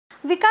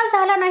विकास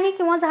झाला नाही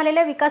किंवा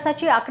झालेल्या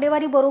विकासाची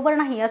आकडेवारी बरोबर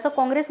नाही असं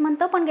काँग्रेस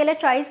म्हणतं, पण गेल्या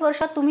 40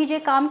 वर्षात तुम्ही जे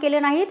काम केले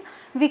नाहीत,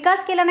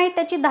 विकास केला नाही,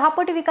 त्याची 10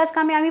 पट विकास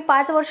कामे आम्ही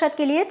 5 वर्षात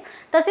केली आहेत।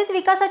 तसेच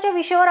विकासाच्या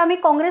विषयावर आम्ही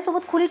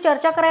काँग्रेससोबत खुली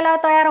चर्चा करायला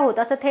तयार आहोत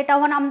असं थेट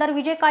आव्हान आमदार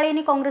विजय काळे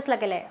यांनी काँग्रेसला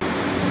केलं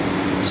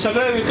आहे।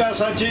 सगळ्या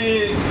विकासाची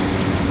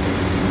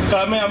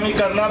कामे आम्ही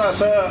करणार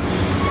असं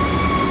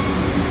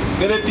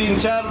गेले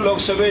 3-4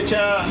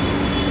 लोकसभेच्या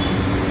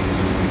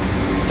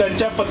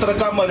त्यांच्या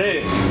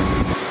पत्रकामध्ये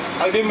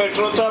अगदी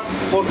मेट्रोचा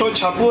फोटो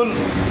छापून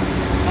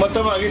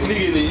मतं मागितली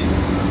गेली,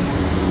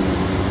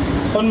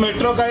 पण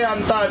मेट्रो काही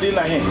आणता आली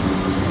नाही।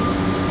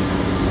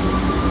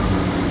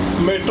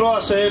 मेट्रो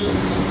असेल,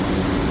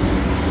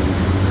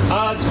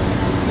 आज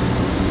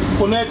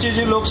पुण्याची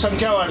जी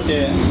लोकसंख्या वाढते,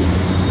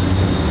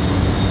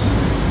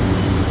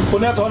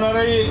 पुण्यात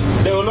होणारी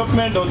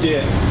डेव्हलपमेंट होते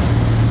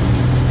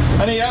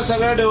आणि या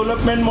सगळ्या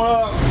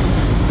डेव्हलपमेंटमुळं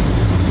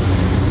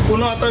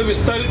पुणे आता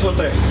विस्तारित होत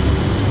आहे।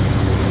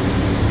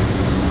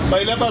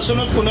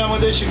 पहिल्यापासूनच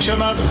पुण्यामध्ये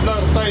शिक्षणात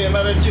करता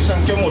येणाऱ्यांची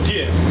संख्या मोठी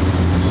आहे।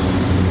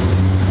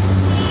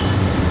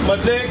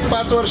 मध्ये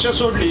 5 वर्ष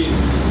सोडली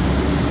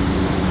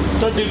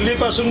तर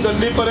दिल्लीपासून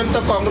गल्लीपर्यंत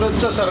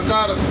काँग्रेसचं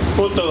सरकार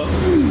होतं।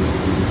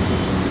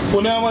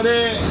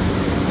 पुण्यामध्ये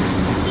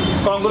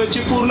काँग्रेसची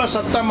पूर्ण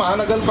सत्ता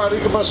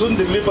महानगरपालिकेपासून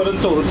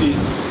दिल्लीपर्यंत होती,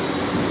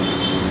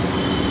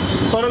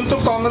 परंतु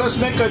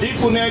काँग्रेसने कधी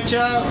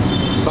पुण्याच्या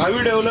भावी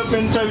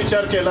डेव्हलपमेंटचा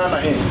विचार केला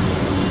नाही।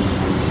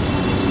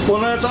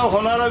 पुण्याचा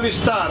होणारा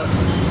विस्तार,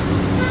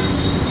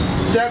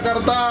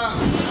 त्याकरता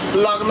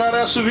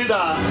लागणाऱ्या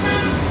सुविधा,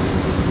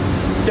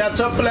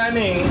 त्याचं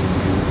प्लॅनिंग,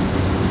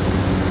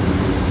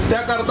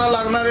 त्याकरता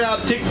लागणारी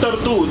आर्थिक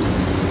तरतूद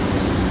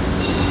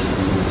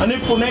आणि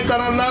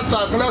पुणेकरांना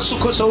चांगल्या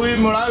सुखसोयी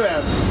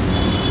मिळाव्यात,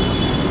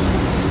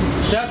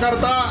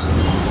 त्याकरता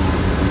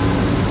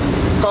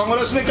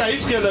काँग्रेसने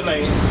काहीच केलं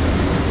नाही।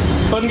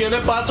 पण गेले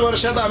 5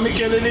 वर्षात आम्ही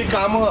केलेली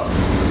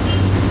कामं,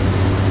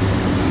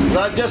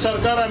 राज्य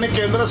सरकार आणि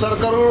केंद्र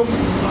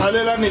सरकारकडून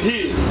आलेला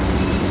निधी,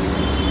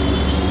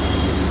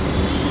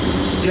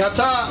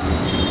 ह्याचा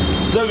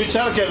जर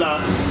विचार केला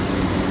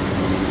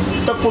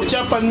तर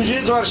पुढच्या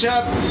 25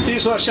 वर्षात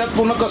 30 वर्षात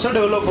पुणे कसं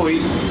डेव्हलप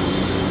होईल,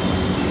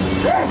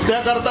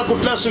 त्याकरता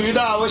कुठल्या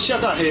सुविधा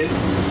आवश्यक आहेत,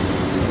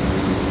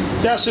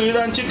 त्या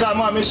सुविधांची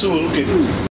कामं आम्ही सुरू केली।